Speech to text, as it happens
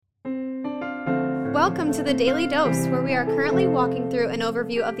Welcome to the Daily Dose, where we are currently walking through an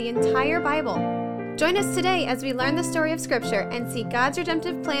overview of the entire Bible. Join us today as we learn the story of Scripture and see God's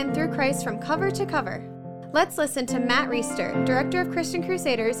redemptive plan through Christ from cover to cover. Let's listen to Matt Reisetter, Director of Christian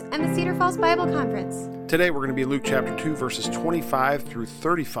Crusaders and the Cedar Falls Bible Conference. Today we're going to be in Luke chapter 2, verses 25 through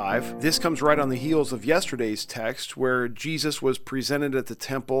 35. This comes right on the heels of yesterday's text where Jesus was presented at the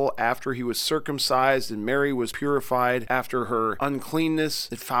temple after he was circumcised and Mary was purified after her uncleanness.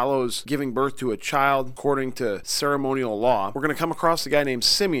 It follows giving birth to a child according to ceremonial law. We're going to come across a guy named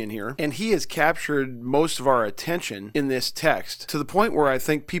Simeon here, and he has captured most of our attention in this text to the point where I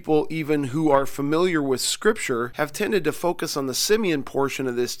think people even who are familiar with Scripture have tended to focus on the Simeon portion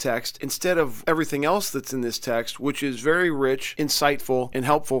of this text instead of everything else that's in this text, which is very rich, insightful, and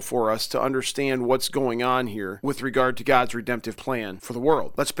helpful for us to understand what's going on here with regard to God's redemptive plan for the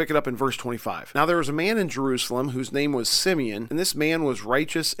world. Let's pick it up in verse 25. Now there was a man in Jerusalem whose name was Simeon, and this man was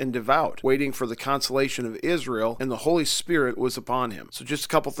righteous and devout, waiting for the consolation of Israel, and the Holy Spirit was upon him. So just a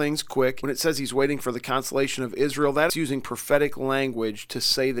couple things quick. When it says he's waiting for the consolation of Israel, that's using prophetic language to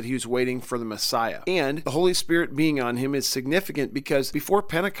say that he was waiting for the Messiah. And the Holy Spirit being on him is significant because before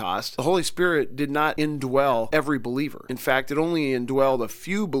Pentecost, the Holy Spirit did not indwell every believer. In fact, it only indwelled a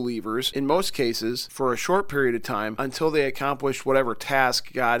few believers, in most cases, for a short period of time until they accomplished whatever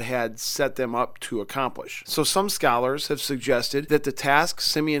task God had set them up to accomplish. So some scholars have suggested that the task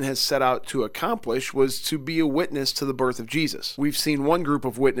Simeon has set out to accomplish was to be a witness to the birth of Jesus. We've seen one group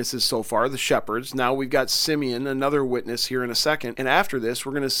of witnesses so far, the shepherds. Now we've got Simeon, another witness here in a second. And after this,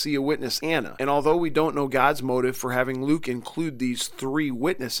 we're going to see a witness, Anna. And although we don't know God's motive for having Luke include these three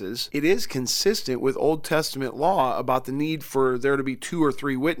witnesses, it is consistent with Old Testament law about the need for there to be 2 or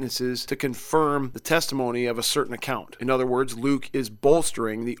 3 witnesses to confirm the testimony of a certain account. In other words, Luke is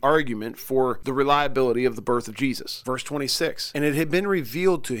bolstering the argument for the reliability of the birth of Jesus. Verse 26, and it had been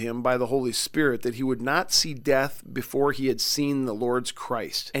revealed to him by the Holy Spirit that he would not see death before he had seen the Lord's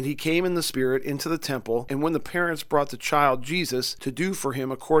Christ. And he came in the Spirit into the temple, and when the parents brought the child Jesus to do for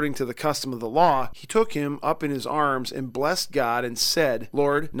him according to the custom of the law, he took him up in his arms and blessed God and said,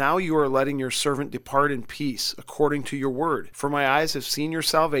 Lord, now you are letting your servant depart in peace according to your word. For my eyes have seen your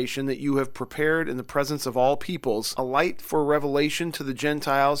salvation that you have prepared in the presence of all peoples, a light for revelation to the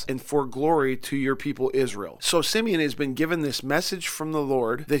Gentiles and for glory to your people Israel. So Simeon has been given this message from the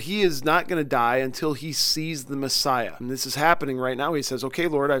Lord that he is not going to die until he sees the Messiah. And this is happening right now. He says, okay,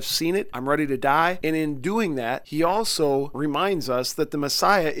 Lord, I've seen it. I'm ready to die. And in doing that, he also reminds us that the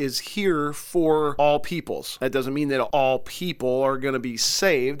Messiah is here for all peoples. That doesn't mean that all people are going to be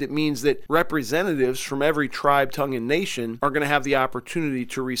saved. It means that representatives from every tribe, tongue, and nation are going to have the opportunity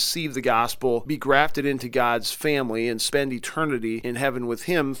to receive the gospel, be grafted into God's family, and spend eternity in heaven with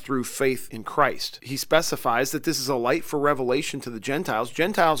him through faith in Christ. He specifies that this is a light for revelation to the Gentiles.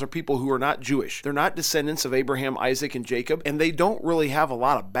 Gentiles are people who are not Jewish. They're not descendants of Abraham, Isaac, and Jacob, and they don't really have a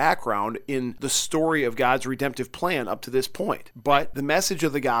lot of background in the story of God's redemptive plan up to this point. But the message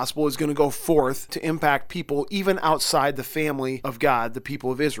of the gospel is going to go forth to impact people even outside the family of God, the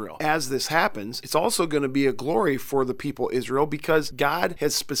people of Israel. As this happens, it's also going to be a glory for the people of Israel because God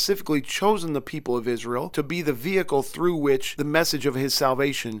has specifically chosen the people of Israel to be the vehicle through which the message of his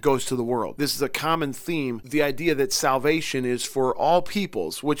salvation goes to the world. This is a common theme, the idea that salvation is for all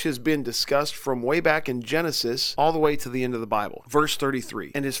peoples, which has been discussed from way back in Genesis all the way to the end of the Bible. Verse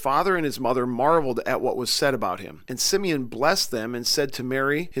 33, and his father and his mother marveled at what was said about him. And Simeon blessed them and said to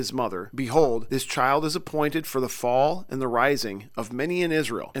Mary, his mother, behold, this child is appointed for the fall and the rising of many in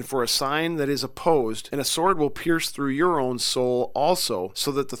Israel, and for a sign that is opposed, and a sword will pierce through your own soul also,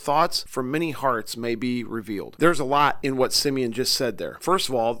 so that the thoughts from many hearts may be revealed. There's a lot in what Simeon just said there. First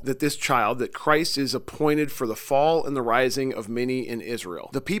of all, that this child, that Christ is appointed for the fall and the rising of many in Israel.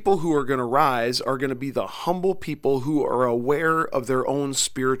 The people who are going to rise are going to be the humble people who are aware of their own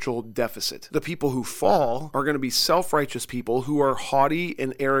spiritual deficit. The people who fall are going to be self-righteous people who are haughty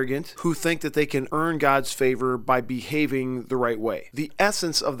and arrogant, who think that they can earn God's favor by behaving the right way. The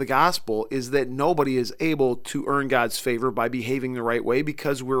essence of the gospel is that nobody is able to earn God's favor by behaving the right way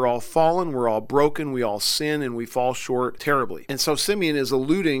because we're all fallen, we're all broken, we all sin, and we fall short terribly. And so Simeon is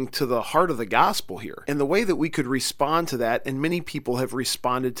alluding to the heart of the gospel here. And the way that we could respond to that, and many people have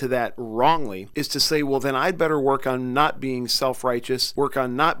responded to that wrongly, is to say, well, then I'd better work on not being self-righteous, work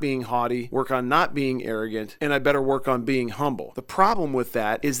on not being haughty, work on not being arrogant, and I better work on being humble. The problem with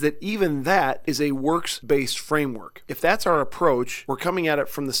that is that even that is a works-based framework. If that's our approach, we're coming at it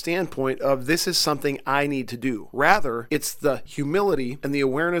from the standpoint of this is something I need to do. Rather, it's the humility and the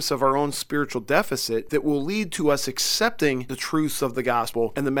awareness of our own spiritual deficit that will lead to us accepting the truths of the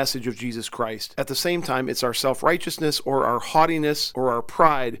gospel and the message of Jesus Christ. At the same time, it's our self-righteousness or our haughtiness or our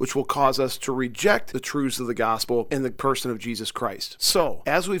pride which will cause us to reject the truths of the gospel and the person of Jesus Christ. So,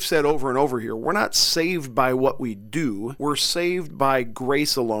 as we've said over and over here, we're not saved by what we do. We're saved by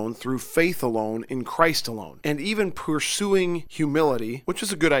grace alone, through faith alone, in Christ alone. And even pursuing humility, which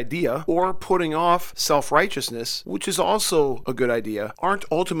is a good idea, or putting off self-righteousness, which is also a good idea, aren't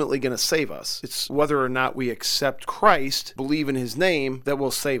ultimately going to save us. It's whether or not we accept Christ, believe in his name, that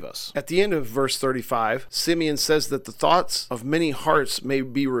will save us. At the end of verse 35, Simeon says that the thoughts of many hearts may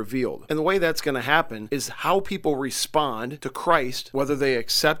be revealed. And the way that's going to happen is how people respond to Christ, whether they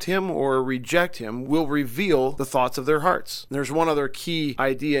accept him or reject him, will reveal the thoughts of their hearts. And there's one other key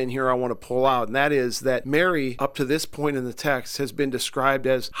idea in here I want to pull out, and that is that Mary, up to this point in the text, has been described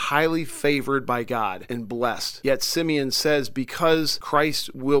as highly favored by God and blessed. Yet Simeon says because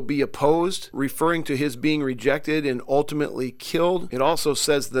Christ will be opposed, referring to his being rejected and ultimately killed, it also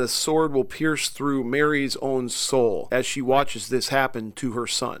says that a sword will pierce through Mary's own soul as she watches this happen to her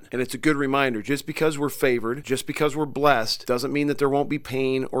son. And it's a good reminder, just because we're favored, just because we're blessed, doesn't mean that there won't be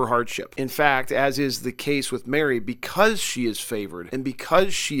pain or hardship. In fact, as is the case with Mary, because she is favored and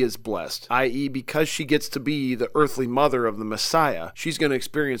because she is blessed, i.e. because she gets to be the earthly mother of the Messiah, she's going to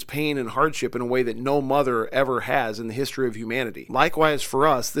experience pain and hardship in a way that no mother ever has in the history of humanity. Likewise for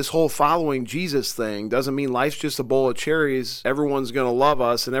us, this whole following Jesus thing doesn't mean life's just a bowl of cherries, everyone's going to love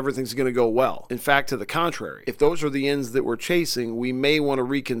us, and everything's going to go well. In fact, to the contrary, if those are the ends that we're chasing, we may want to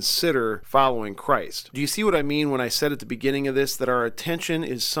reconsider following Christ. Do you see what I mean when I said at the beginning of this that our attention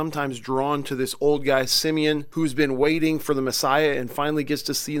is sometimes drawn to this old guy Simeon who's been waiting for the Messiah and finally gets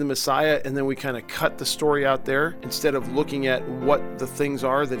to see the Messiah, and then we kind of cut the story out there instead of looking at what the things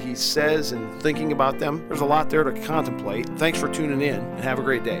are that he says and thinking about them? There's a lot there to contemplate. Thanks for tuning in and have a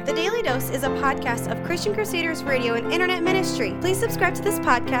great day. The Daily Dose is a podcast of Christian Crusaders Radio and Internet Ministry. Please subscribe to this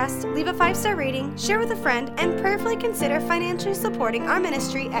podcast, leave a 5-star rating, share with a friend, and prayerfully consider financially supporting our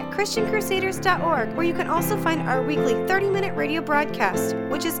ministry at ChristianCrusaders.org, where you can also find our weekly 30-minute radio broadcast,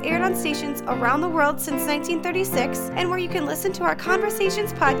 which is aired on stations around the world since 1936, and where you can listen to our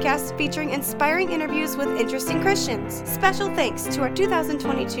Conversations podcast featuring inspiring interviews with interesting Christians. Special thanks to our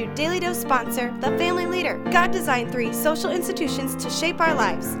 2022 Daily Dose sponsor, The Family Leader. God designed 3 social institutions to shape our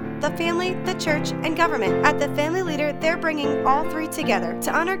lives: the family, the church, and government. At The Family Leader, they're bringing all 3 together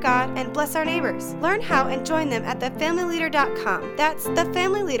to honor God and bless our neighbors. Learn how and join them at thefamilyleader.com. That's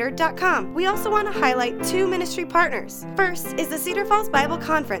thefamilyleader.com. We also want to highlight 2 ministry partners. First is the Cedar Falls Bible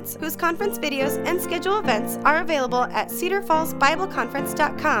Conference, whose conference videos and schedule events are available at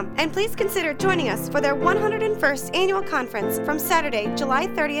cedarfallsbibleconference.com. And please consider joining us for their 101st annual conference from Saturday, July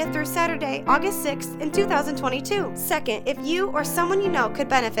 30th through Saturday, August 6th in 2022. Second, if you or someone you know could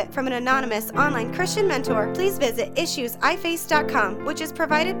benefit from an anonymous online Christian mentor, please visit issuesiface.com, which is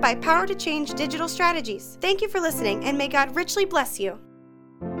provided by Power to Change Digital Strategies. Thank you for listening, and may God richly bless you.